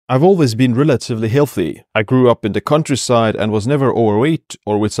I've always been relatively healthy. I grew up in the countryside and was never overweight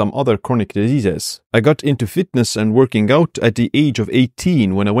or with some other chronic diseases. I got into fitness and working out at the age of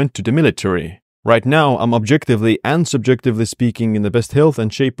 18 when I went to the military. Right now, I'm objectively and subjectively speaking in the best health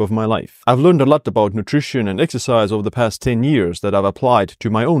and shape of my life. I've learned a lot about nutrition and exercise over the past 10 years that I've applied to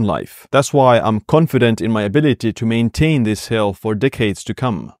my own life. That's why I'm confident in my ability to maintain this health for decades to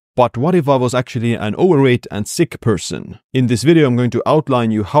come. But what if I was actually an overweight and sick person? In this video, I'm going to outline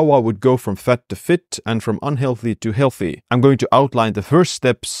you how I would go from fat to fit and from unhealthy to healthy. I'm going to outline the first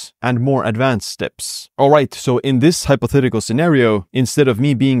steps and more advanced steps. Alright, so in this hypothetical scenario, instead of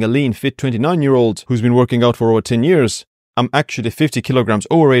me being a lean, fit 29-year-old who's been working out for over 10 years, I'm actually 50 kilograms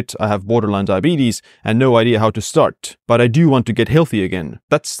overweight, I have borderline diabetes, and no idea how to start. But I do want to get healthy again.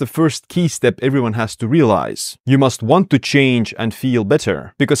 That's the first key step everyone has to realize. You must want to change and feel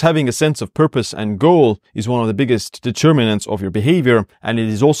better. Because having a sense of purpose and goal is one of the biggest determinants of your behavior, and it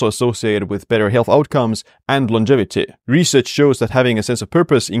is also associated with better health outcomes and longevity. Research shows that having a sense of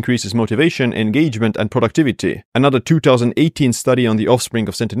purpose increases motivation, engagement, and productivity. Another 2018 study on the offspring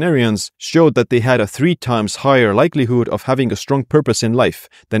of centenarians showed that they had a 3 times higher likelihood of having a strong purpose in life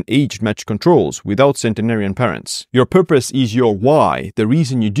than age-matched controls without centenarian parents. Your purpose is your why, the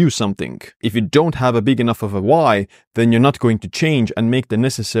reason you do something. If you don't have a big enough of a why, then you're not going to change and make the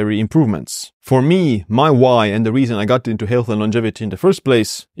necessary improvements. For me, my why and the reason I got into health and longevity in the first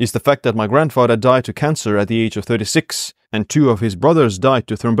place is the fact that my grandfather died to cancer at the age of 36 and 2 of his brothers died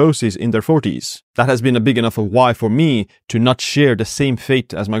to thrombosis in their 40s. That has been a big enough of why for me to not share the same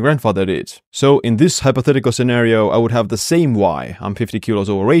fate as my grandfather did. So in this hypothetical scenario, I would have the same why. I'm 50 kilos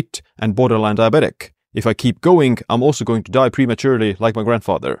overweight and borderline diabetic. If I keep going, I'm also going to die prematurely like my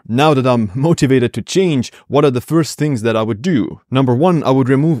grandfather. Now that I'm motivated to change, what are the first things that I would do? Number 1, I would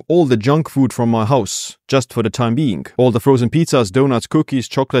remove all the junk food from my house, just for the time being. All the frozen pizzas, donuts, cookies,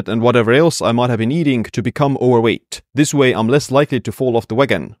 chocolate, and whatever else I might have been eating to become overweight. This way, I'm less likely to fall off the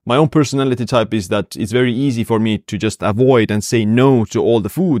wagon. My own personality type is that it's very easy for me to just avoid and say no to all the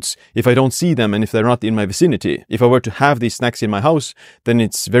foods if I don't see them and if they're not in my vicinity. If I were to have these snacks in my house, then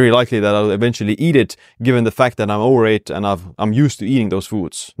it's very likely that I'll eventually eat it, given the fact that I'm overweight and I'm used to eating those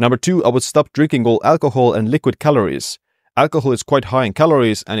foods. Number 2, I would stop drinking all alcohol and liquid calories. Alcohol is quite high in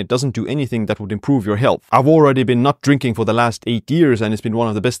calories and it doesn't do anything that would improve your health. I've already been not drinking for the last 8 years and it's been one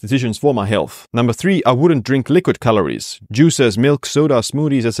of the best decisions for my health. Number 3, I wouldn't drink liquid calories, juices, milk, soda,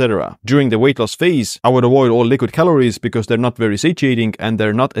 smoothies, etc. During the weight loss phase, I would avoid all liquid calories because they're not very satiating and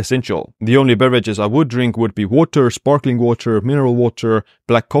they're not essential. The only beverages I would drink would be water, sparkling water, mineral water,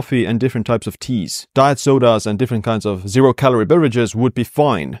 black coffee, and different types of teas. Diet sodas and different kinds of zero-calorie beverages would be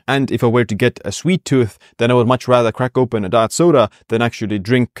fine. And if I were to get a sweet tooth, then I would much rather crack open a diet soda than actually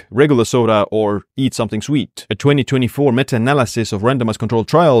drink regular soda or eat something sweet. A 2024 meta-analysis of randomized controlled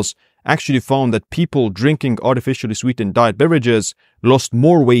trials actually found that people drinking artificially sweetened diet beverages lost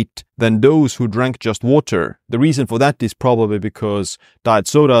more weight than those who drank just water. The reason for that is probably because diet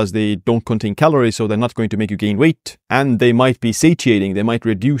sodas, they don't contain calories, so they're not going to make you gain weight. And they might be satiating, they might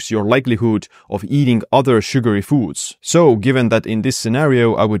reduce your likelihood of eating other sugary foods. So, given that in this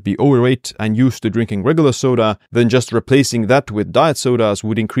scenario I would be overweight and used to drinking regular soda, then just replacing that with diet sodas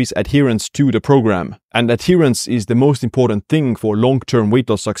would increase adherence to the program. And adherence is the most important thing for long-term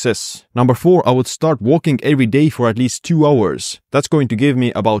weight loss success. Number 4, I would start walking every day for at least 2 hours. That's going to give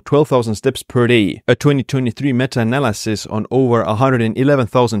me about 12,000 steps per day. A 2023 meta-analysis on over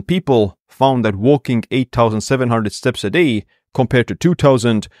 111,000 people found that walking 8,700 steps a day compared to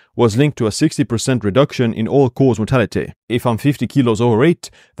 2,000 was linked to a 60% reduction in all-cause mortality. If I'm 50 kilos overweight,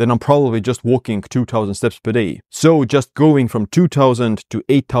 then I'm probably just walking 2,000 steps per day. So just going from 2,000 to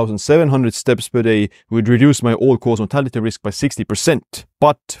 8,700 steps per day would reduce my all-cause mortality risk by 60%.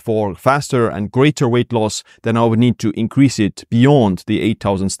 But for faster and greater weight loss, then I would need to increase it beyond the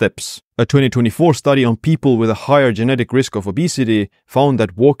 8,000 steps. A 2024 study on people with a higher genetic risk of obesity found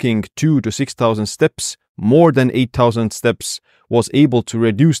that walking 2,000 to 6,000 steps more than 8,000 steps was able to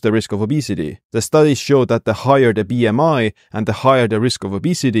reduce the risk of obesity. The studies showed that the higher the BMI and the higher the risk of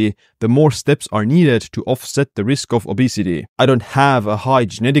obesity, the more steps are needed to offset the risk of obesity. I don't have a high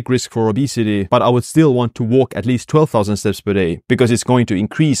genetic risk for obesity, but I would still want to walk at least 12,000 steps per day because it's going to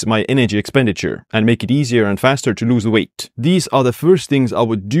increase my energy expenditure and make it easier and faster to lose weight. These are the first things I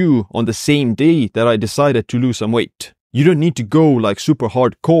would do on the same day that I decided to lose some weight. You don't need to go like super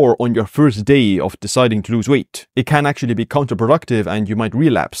hardcore on your first day of deciding to lose weight. It can actually be counterproductive and you might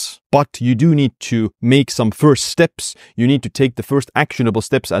relapse. But you do need to make some first steps. You need to take the first actionable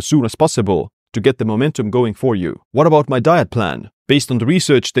steps as soon as possible to get the momentum going for you. What about my diet plan? Based on the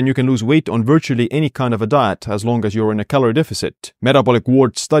research, then you can lose weight on virtually any kind of a diet as long as you're in a calorie deficit. Metabolic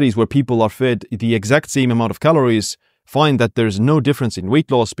ward studies where people are fed the exact same amount of calories find that there's no difference in weight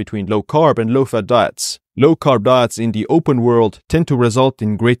loss between low-carb and low-fat diets. Low-carb diets in the open world tend to result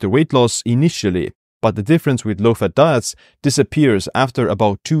in greater weight loss initially, but the difference with low-fat diets disappears after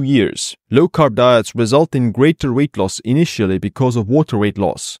about 2 years. Low-carb diets result in greater weight loss initially because of water weight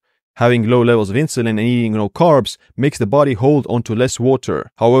loss. Having low levels of insulin and eating no carbs makes the body hold onto less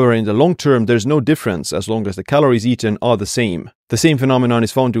water. However, in the long term, there's no difference as long as the calories eaten are the same. The same phenomenon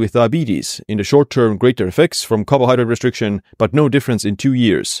is found with diabetes. In the short term, greater effects from carbohydrate restriction, but no difference in 2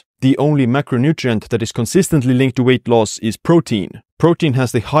 years. The only macronutrient that is consistently linked to weight loss is protein. Protein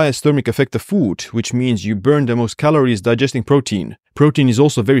has the highest thermic effect of food, which means you burn the most calories digesting protein. Protein is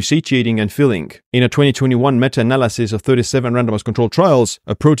also very satiating and filling. In a 2021 meta-analysis of 37 randomized controlled trials,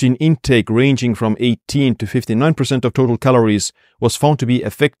 a protein intake ranging from 18 to 59% of total calories was found to be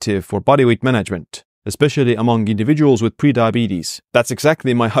effective for body weight management, especially among individuals with prediabetes. That's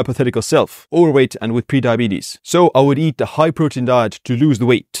exactly my hypothetical self, overweight and with prediabetes. So I would eat a high-protein diet to lose the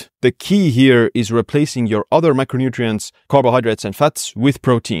weight. The key here is replacing your other macronutrients, carbohydrates and fats, with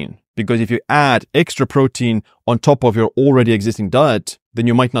protein. Because if you add extra protein on top of your already existing diet, then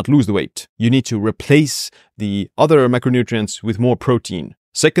you might not lose the weight. You need to replace the other macronutrients with more protein.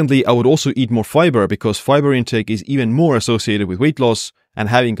 Secondly, I would also eat more fiber because fiber intake is even more associated with weight loss and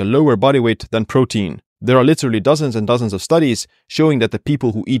having a lower body weight than protein. There are literally dozens and dozens of studies showing that the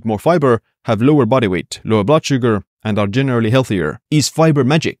people who eat more fiber have lower body weight, lower blood sugar, and are generally healthier. Is fiber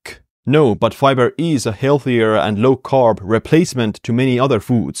magic? No, but fiber is a healthier and low-carb replacement to many other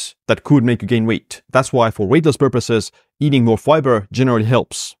foods that could make you gain weight. That's why for weight loss purposes, eating more fiber generally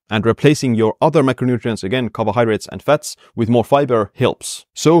helps. And replacing your other macronutrients, again, carbohydrates and fats, with more fiber helps.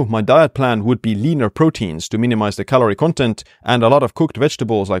 So my diet plan would be leaner proteins to minimize the calorie content and a lot of cooked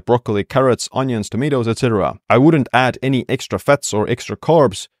vegetables like broccoli, carrots, onions, tomatoes, etc. I wouldn't add any extra fats or extra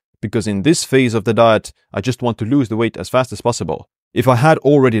carbs because in this phase of the diet, I just want to lose the weight as fast as possible. If I had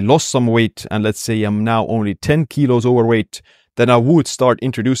already lost some weight and let's say I'm now only 10 kilos overweight, then I would start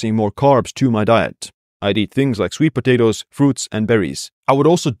introducing more carbs to my diet. I'd eat things like sweet potatoes, fruits, and berries. I would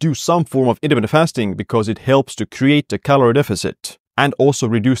also do some form of intermittent fasting because it helps to create a calorie deficit and also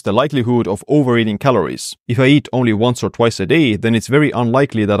reduce the likelihood of overeating calories. If I eat only once or twice a day, then it's very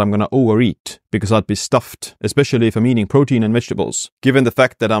unlikely that I'm gonna overeat because I'd be stuffed, especially if I'm eating protein and vegetables. Given the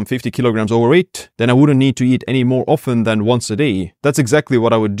fact that I'm 50 kilograms overweight, then I wouldn't need to eat any more often than once a day. That's exactly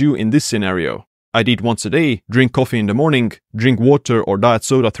what I would do in this scenario. I'd eat once a day, drink coffee in the morning, drink water or diet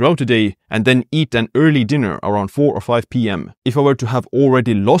soda throughout the day, and then eat an early dinner around 4 or 5 p.m. If I were to have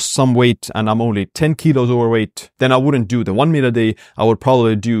already lost some weight and I'm only 10 kilos overweight, then I wouldn't do the 1 meal a day. I would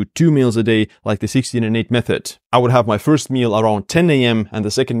probably do 2 meals a day, like the 16 and 8 method. I would have my first meal around 10 a.m. and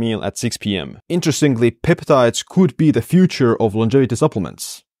the second meal at 6 p.m. Interestingly, peptides could be the future of longevity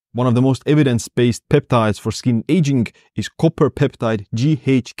supplements. One of the most evidence-based peptides for skin aging is copper peptide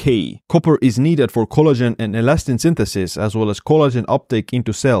GHK. Copper is needed for collagen and elastin synthesis as well as collagen uptake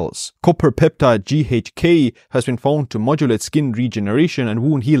into cells. Copper peptide GHK has been found to modulate skin regeneration and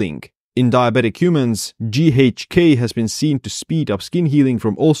wound healing. In diabetic humans, GHK has been seen to speed up skin healing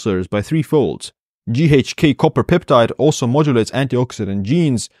from ulcers by 3-fold. GHK copper peptide also modulates antioxidant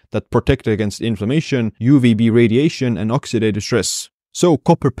genes that protect against inflammation, UVB radiation, and oxidative stress. So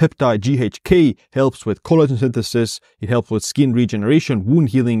copper peptide GHK helps with collagen synthesis, it helps with skin regeneration,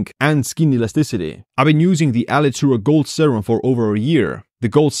 wound healing, and skin elasticity. I've been using the Alitura Gold Serum for over a year. The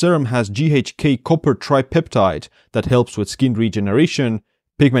Gold Serum has GHK copper tripeptide that helps with skin regeneration,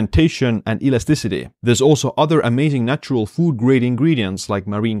 pigmentation, and elasticity. There's also other amazing natural food-grade ingredients like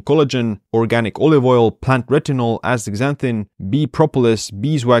marine collagen, organic olive oil, plant retinol, astaxanthin, bee propolis,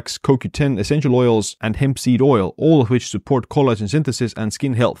 beeswax, CoQ10 essential oils, and hemp seed oil, all of which support collagen synthesis and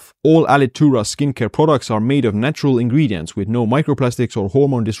skin health. All Alitura skincare products are made of natural ingredients with no microplastics or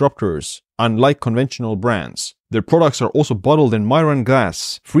hormone disruptors, unlike conventional brands. Their products are also bottled in Myron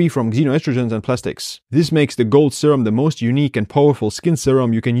glass, free from xenoestrogens and plastics. This makes the Gold Serum the most unique and powerful skin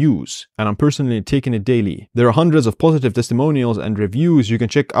serum you can use, and I'm personally taking it daily. There are hundreds of positive testimonials and reviews you can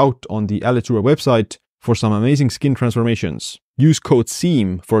check out on the Alitura website for some amazing skin transformations. Use code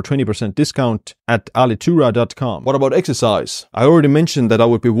Siim for a 20% discount at alitura.com. What about exercise? I already mentioned that I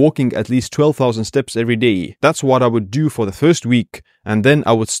would be walking at least 12,000 steps every day. That's what I would do for the first week, and then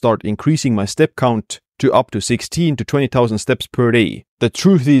I would start increasing my step count to up to 16 to 20,000 steps per day. The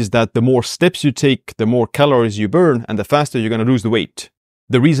truth is that the more steps you take, the more calories you burn, and the faster you're going to lose the weight.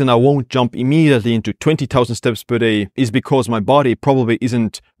 The reason I won't jump immediately into 20,000 steps per day is because my body probably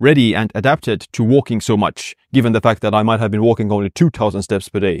isn't ready and adapted to walking so much, given the fact that I might have been walking only 2,000 steps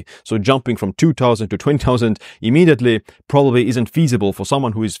per day. So jumping from 2,000 to 20,000 immediately probably isn't feasible for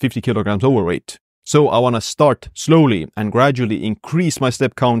someone who is 50 kilograms overweight. So I want to start slowly and gradually increase my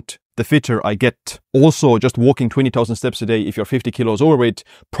step count the fitter I get. Also, just walking 20,000 steps a day if you're 50 kilos overweight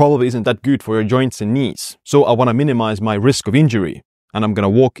probably isn't that good for your joints and knees. So I want to minimize my risk of injury. And I'm going to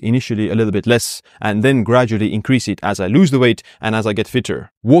walk initially a little bit less and then gradually increase it as I lose the weight and as I get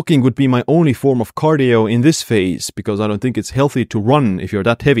fitter. Walking would be my only form of cardio in this phase because I don't think it's healthy to run if you're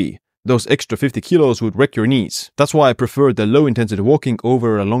that heavy. Those extra 50 kilos would wreck your knees. That's why I prefer the low intensity walking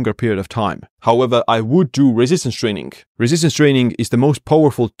over a longer period of time. However, I would do resistance training. Resistance training is the most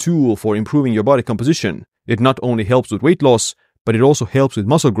powerful tool for improving your body composition. It not only helps with weight loss, but it also helps with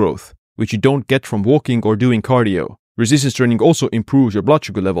muscle growth, which you don't get from walking or doing cardio. Resistance training also improves your blood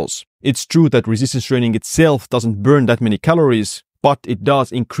sugar levels. It's true that resistance training itself doesn't burn that many calories, but it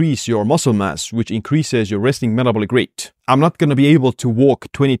does increase your muscle mass, which increases your resting metabolic rate. I'm not going to be able to walk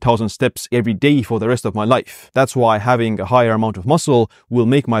 20,000 steps every day for the rest of my life. That's why having a higher amount of muscle will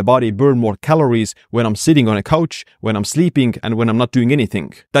make my body burn more calories when I'm sitting on a couch, when I'm sleeping, and when I'm not doing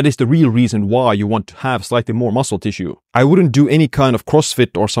anything. That is the real reason why you want to have slightly more muscle tissue. I wouldn't do any kind of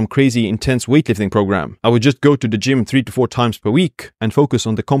CrossFit or some crazy intense weightlifting program. I would just go to the gym 3 to 4 times per week and focus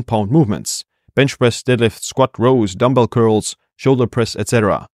on the compound movements. Bench press, deadlift, squat, rows, dumbbell curls, shoulder press,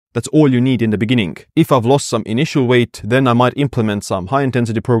 etc. That's all you need in the beginning. If I've lost some initial weight, then I might implement some high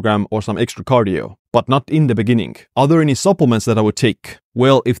intensity program or some extra cardio, but not in the beginning. Are there any supplements that I would take?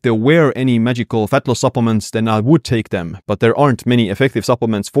 Well, if there were any magical fat loss supplements, then I would take them, but there aren't many effective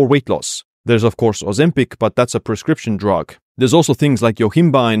supplements for weight loss. There's of course Ozempic, but that's a prescription drug. There's also things like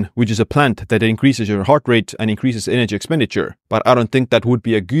yohimbine, which is a plant that increases your heart rate and increases energy expenditure. But I don't think that would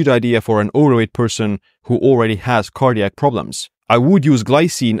be a good idea for an overweight person who already has cardiac problems. I would use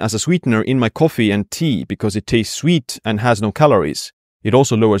glycine as a sweetener in my coffee and tea because it tastes sweet and has no calories. It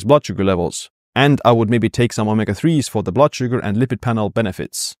also lowers blood sugar levels. And I would maybe take some omega-3s for the blood sugar and lipid panel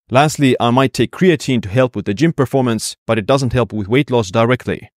benefits. Lastly, I might take creatine to help with the gym performance, but it doesn't help with weight loss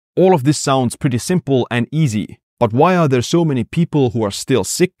directly. All of this sounds pretty simple and easy. But why are there so many people who are still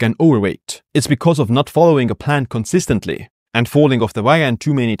sick and overweight? It's because of not following a plan consistently and falling off the wagon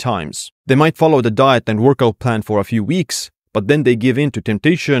too many times. They might follow the diet and workout plan for a few weeks, but then they give in to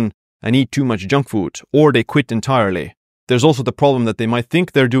temptation and eat too much junk food, or they quit entirely. There's also the problem that they might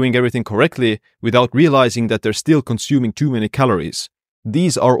think they're doing everything correctly without realizing that they're still consuming too many calories.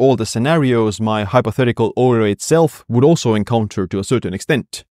 These are all the scenarios my hypothetical overweight self would also encounter to a certain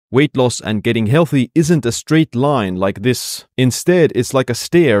extent. Weight loss and getting healthy isn't a straight line like this. Instead, it's like a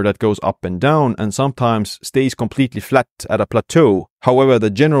stair that goes up and down and sometimes stays completely flat at a plateau. However, the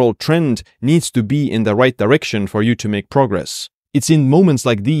general trend needs to be in the right direction for you to make progress. It's in moments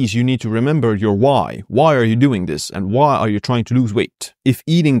like these you need to remember your why. Why are you doing this and why are you trying to lose weight? If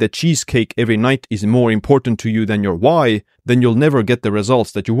eating the cheesecake every night is more important to you than your why, then you'll never get the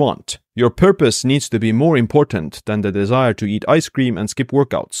results that you want. Your purpose needs to be more important than the desire to eat ice cream and skip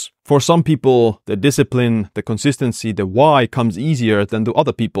workouts. For some people, the discipline, the consistency, the why comes easier than to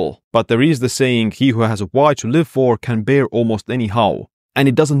other people. But there is the saying, he who has a why to live for can bear almost any how. And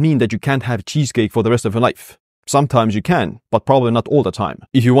it doesn't mean that you can't have cheesecake for the rest of your life. Sometimes you can, but probably not all the time.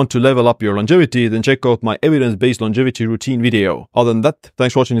 If you want to level up your longevity, then check out my evidence-based longevity routine video. Other than that,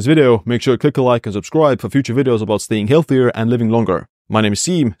 thanks for watching this video. Make sure to click a like and subscribe for future videos about staying healthier and living longer. My name is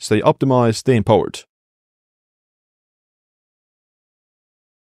Siim. Stay optimized, stay empowered.